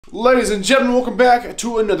Ladies and gentlemen, welcome back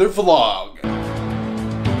to another vlog.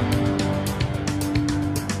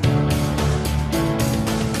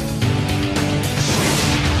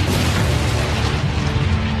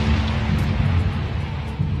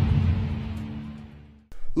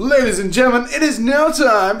 Ladies and gentlemen, it is now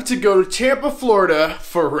time to go to Tampa, Florida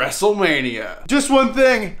for WrestleMania. Just one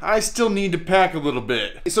thing, I still need to pack a little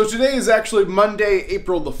bit. So today is actually Monday,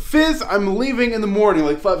 April the 5th. I'm leaving in the morning,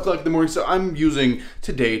 like 5 o'clock in the morning, so I'm using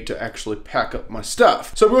today to actually pack up my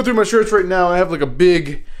stuff. So I'm going through my shirts right now. I have like a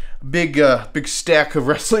big stack of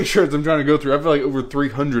wrestling shirts I'm trying to go through. I have like over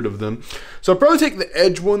 300 of them. So I'll probably take the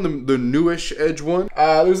Edge one, the newish Edge one.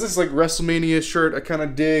 There's this like WrestleMania shirt I kind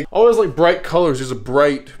of dig. I always like bright colors. There's a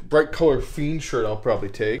bright color Fiend shirt I'll probably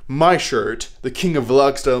take. My shirt, the King of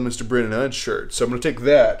Vlog Style Mr. Brandon Hodge shirt. So I'm gonna take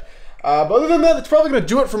that. But other than that, that's probably going to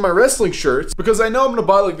do it for my wrestling shirts, because I know I'm going to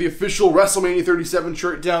buy like the official WrestleMania 37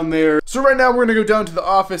 shirt down there. So right now we're going to go down to the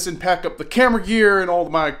office and pack up the camera gear and all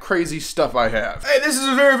my crazy stuff I have. Hey, this is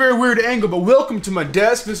a very, very weird angle, but welcome to my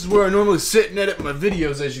desk. This is where I normally sit and edit my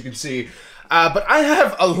videos, as you can see. But I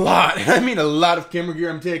have a lot, I mean a lot of camera gear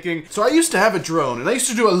I'm taking. So I used to have a drone, and I used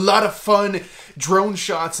to do a lot of fun drone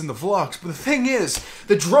shots in the vlogs. But the thing is,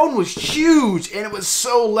 the drone was huge, and it was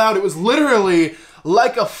so loud. It was literally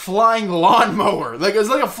like a flying lawnmower. Like, it was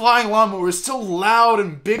like a flying lawnmower. It was so loud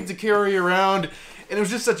and big to carry around, and it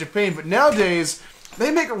was just such a pain. But nowadays,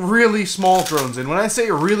 they make really small drones, and when I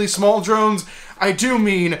say really small drones, I do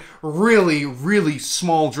mean really, really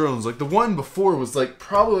small drones. Like, the one before was like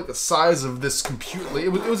probably like the size of this computer. Like,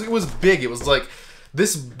 it was big. It was like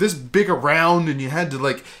this big around, and you had to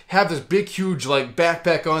like have this big, huge like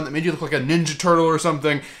backpack on that made you look like a Ninja Turtle or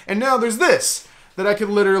something. And now there's this that I could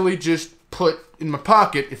literally just put in my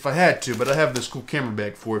pocket if I had to, but I have this cool camera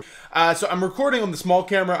bag for it. So I'm recording on the small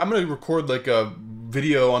camera. I'm gonna record like a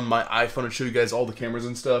video on my iPhone and show you guys all the cameras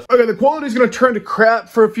and stuff. Okay, the quality's gonna turn to crap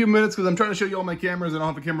for a few minutes because I'm trying to show you all my cameras and I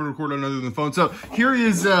don't have a camera to record on other than the phone. So here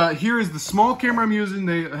is the small camera I'm using.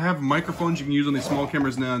 They have microphones you can use on these small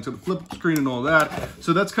cameras now, and so the flip screen and all that.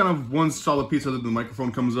 So that's kind of one solid piece other than the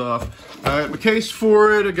microphone comes off. I got my case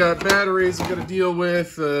for it. I got batteries I gotta deal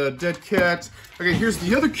with, dead cat. Okay, here's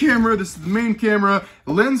the other camera. This is the main camera.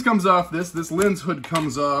 The lens comes off this lens hood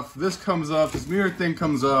comes off, this comes off, this mirror thing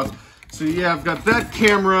comes off. So yeah, I've got that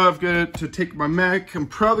camera, I've got to take my Mac. I'm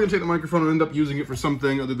probably gonna take the microphone and end up using it for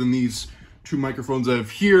something other than these two microphones I have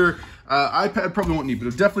here. iPad probably won't need, but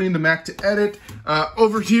I'll definitely need the Mac to edit.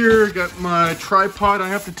 Over here, got my tripod I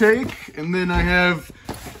have to take, and then I have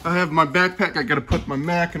my backpack I gotta put my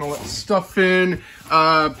Mac and all that stuff in.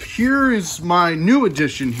 Here is my new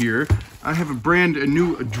addition here. I have a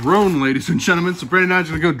new drone, ladies and gentlemen. So Brandon and I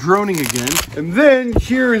are gonna go droning again. And then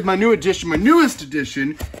here is my new addition, my newest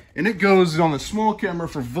addition, and it goes on the small camera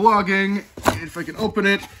for vlogging. If I can open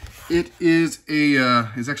it, it is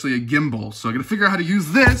actually a gimbal. So I gotta figure out how to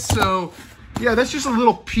use this. So yeah, that's just a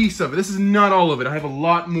little piece of it. This is not all of it. I have a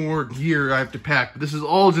lot more gear I have to pack, but this is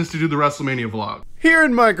all just to do the WrestleMania vlog. Here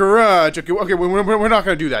in my garage, okay, we're not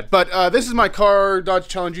gonna do that, but this is my car, Dodge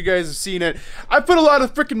Challenge. You guys have seen it. I put a lot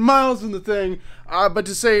of freaking miles in the thing, but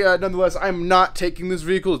to say, nonetheless, I'm not taking this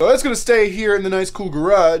vehicle. So it's gonna stay here in the nice, cool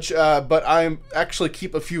garage, but I actually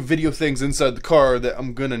keep a few video things inside the car that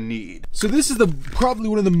I'm gonna need. So this is probably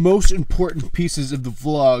one of the most important pieces of the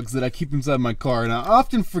vlogs that I keep inside my car, and I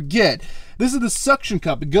often forget. This is the suction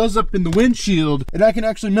cup. It goes up in the windshield, and I can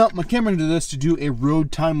actually mount my camera into this to do a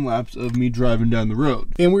road time lapse of me driving down the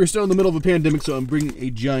road. And we're still in the middle of a pandemic, so I'm bringing a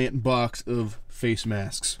giant box of face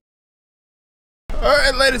masks.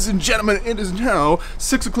 Alright, ladies and gentlemen, it is now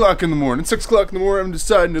 6 o'clock in the morning. 6 o'clock in the morning, I'm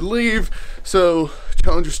deciding to leave. So,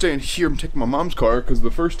 Challenger's staying here. I'm taking my mom's car, because the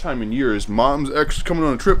first time in years, mom's actually coming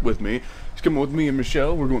on a trip with me. She's coming with me and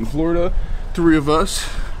Michelle. We're going to Florida, 3 of us.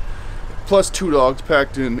 Plus 2 dogs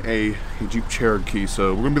packed in a Jeep Cherokee,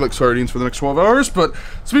 so we're gonna be like sardines for the next 12 hours, but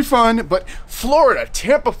it's gonna be fun. But Florida,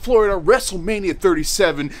 Tampa, Florida, WrestleMania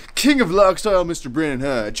 37, King of Vlog Style, Mr. Brandon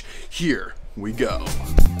Hodge. Here we go.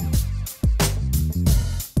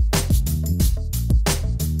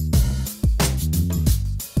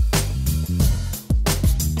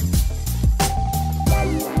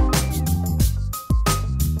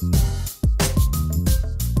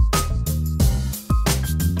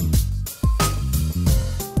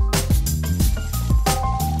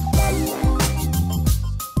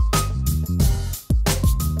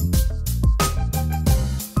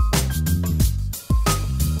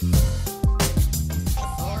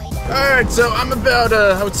 Alright, so I'm about,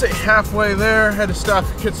 I would say halfway there. Had to stop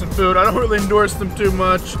to get some food. I don't really endorse them too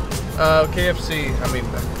much. KFC, I mean,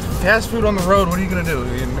 fast food on the road, what are you gonna do?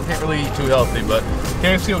 You can't really eat too healthy, but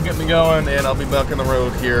KFC will get me going, and I'll be back on the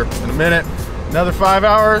road here in a minute. Another 5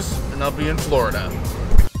 hours, and I'll be in Florida.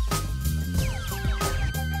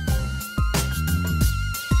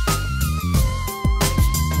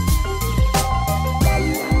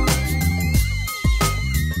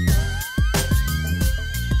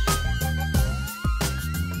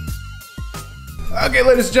 Okay,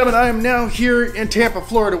 ladies and gentlemen, I am now here in Tampa,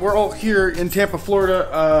 Florida. We're all here in Tampa,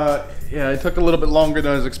 Florida. Yeah, it took a little bit longer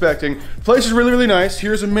than I was expecting. The place is really, really nice.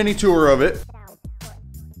 Here's a mini tour of it.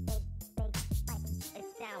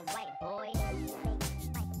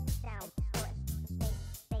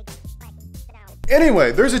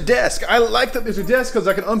 Anyway, there's a desk. I like that there's a desk because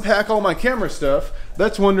I can unpack all my camera stuff.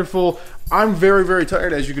 That's wonderful. I'm very, very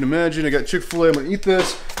tired, as you can imagine. I got Chick-fil-A. I'm gonna eat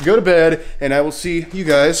this, go to bed, and I will see you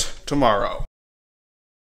guys tomorrow.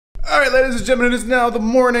 Alright, ladies and gentlemen, it is now the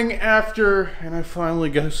morning after, and I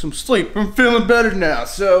finally got some sleep. I'm feeling better now.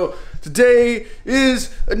 So today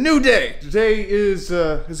is a new day. Today is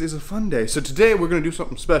a fun day. So today we're gonna do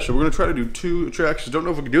something special. We're gonna try to do 2 attractions. Don't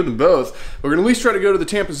know if we can do them both. We're gonna at least try to go to the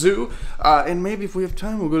Tampa Zoo, and maybe if we have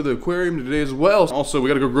time, we'll go to the aquarium today as well. Also, we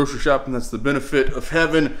gotta go grocery shopping. That's the benefit of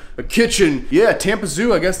having a kitchen. Yeah, Tampa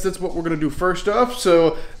Zoo. I guess that's what we're gonna do first off.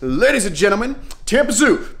 So, ladies and gentlemen, Tampa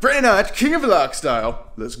Zoo, Friday night, King of Vlog style.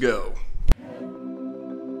 Let's go.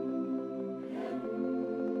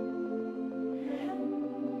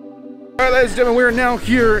 Alright, ladies and gentlemen, we are now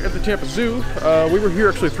here at the Tampa Zoo. We were here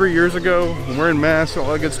actually 3 years ago. We're wearing masks,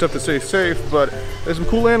 all that good stuff to stay safe, but there's some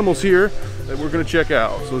cool animals here that we're gonna check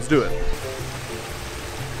out, so let's do it.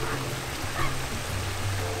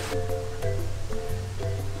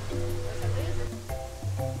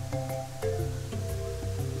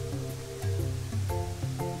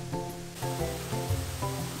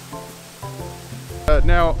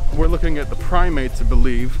 Now we're looking at the primates, I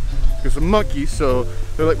believe. There's some monkeys, so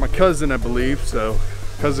they're like my cousin, I believe. So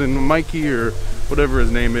cousin Mikey or whatever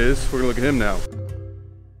his name is. We're gonna look at him now.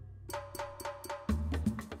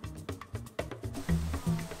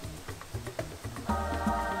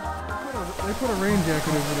 They put a rain jacket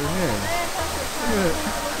over their head. Look at it.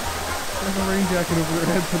 There's a rain jacket over their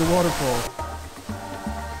head for the waterfall.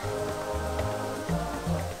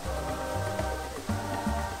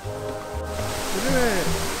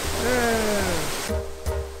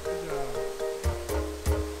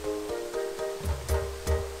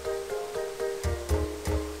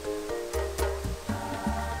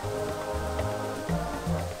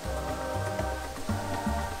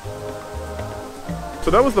 So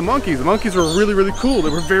that was the monkeys. The monkeys were really, really cool. They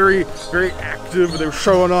were very, very active. They were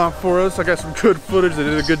showing off for us. I got some good footage. They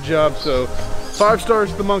did a good job. So 5 stars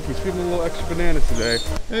to the monkeys. Feeding them a little extra bananas today.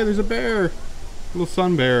 Hey, there's a bear. A little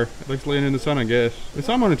sun bear. It likes laying in the sun, I guess. I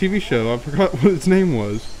saw him on a TV show. I forgot what its name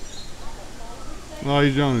was. Oh,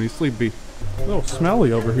 he's young and he's sleepy. A little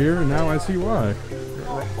smelly over here, and now I see why.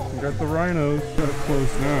 We got the rhinos up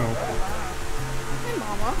close now. Hey,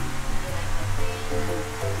 Mama.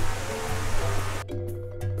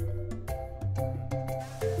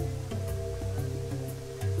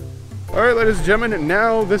 Alright, ladies and gentlemen,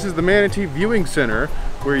 now this is the Manatee Viewing Center,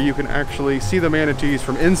 where you can actually see the manatees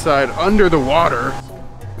from inside under the water.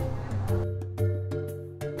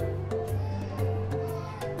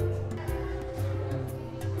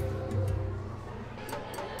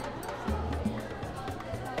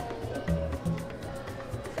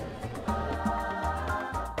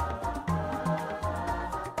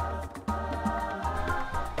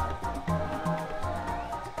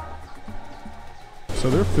 So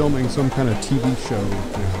they're filming some kind of TV show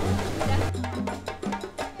now.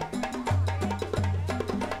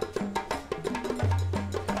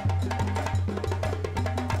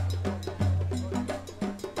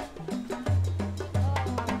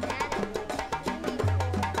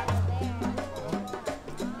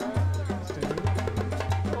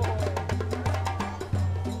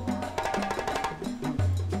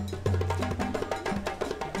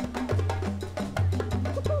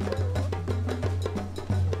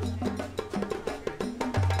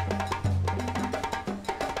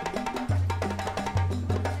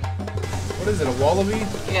 What is it, a wallaby?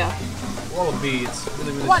 Yeah. Wallaby, it's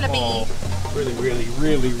really, really Wallaby. small. Really, really,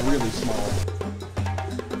 really, really small.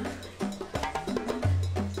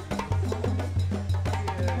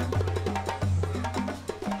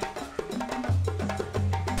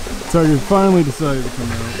 So you finally decided to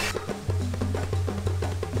come out.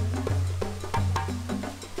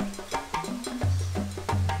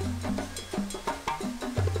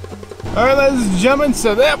 Alright, ladies and gentlemen,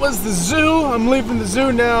 so that was the zoo. I'm leaving the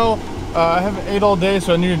zoo now. I haven't ate all day,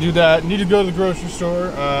 so I need to do that. Need to go to the grocery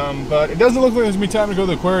store, but it doesn't look like there's gonna be time to go to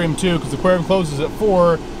the aquarium too, because the aquarium closes at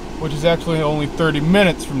 4, which is actually only 30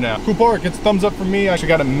 minutes from now. Cool part, gets a thumbs up from me. I actually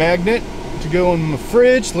got a magnet to go in the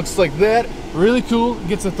fridge. Looks like that. Really cool.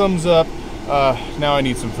 Gets a thumbs up. Now I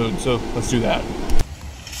need some food, so let's do that.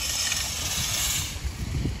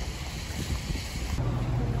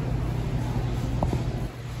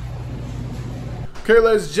 Okay,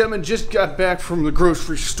 ladies and gentlemen, just got back from the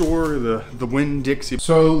grocery store, the Winn-Dixie.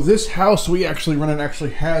 So this house we actually run in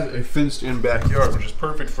actually has a fenced-in backyard, which is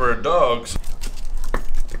perfect for our dogs.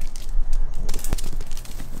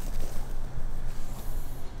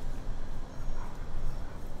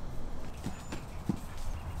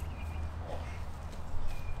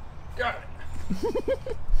 Got it.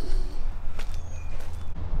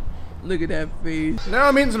 Look at that face. Now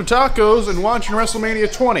I'm eating some tacos and watching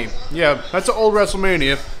WrestleMania 20. Yeah, that's an old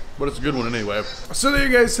WrestleMania, but it's a good one anyway. So there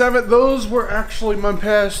you guys have it. Those were actually my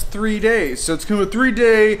past 3 days. So it's kind of a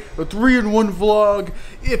 3-day, a 3-in-1 vlog,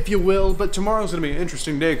 if you will. But tomorrow's gonna be an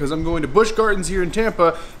interesting day because I'm going to Busch Gardens here in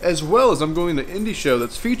Tampa, as well as I'm going to the indie show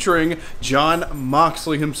that's featuring Jon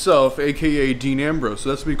Moxley himself, aka Dean Ambrose. So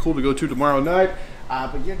that's gonna be cool to go to tomorrow night.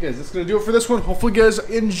 But yeah, guys, that's going to do it for this one. Hopefully you guys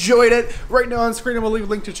enjoyed it. Right now on screen, I'm going to leave a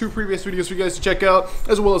link to 2 previous videos for you guys to check out,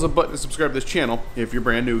 as well as a button to subscribe to this channel if you're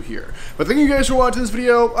brand new here. But thank you guys for watching this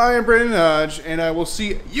video. I am Brandon Hodge, and I will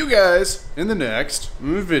see you guys in the next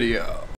video.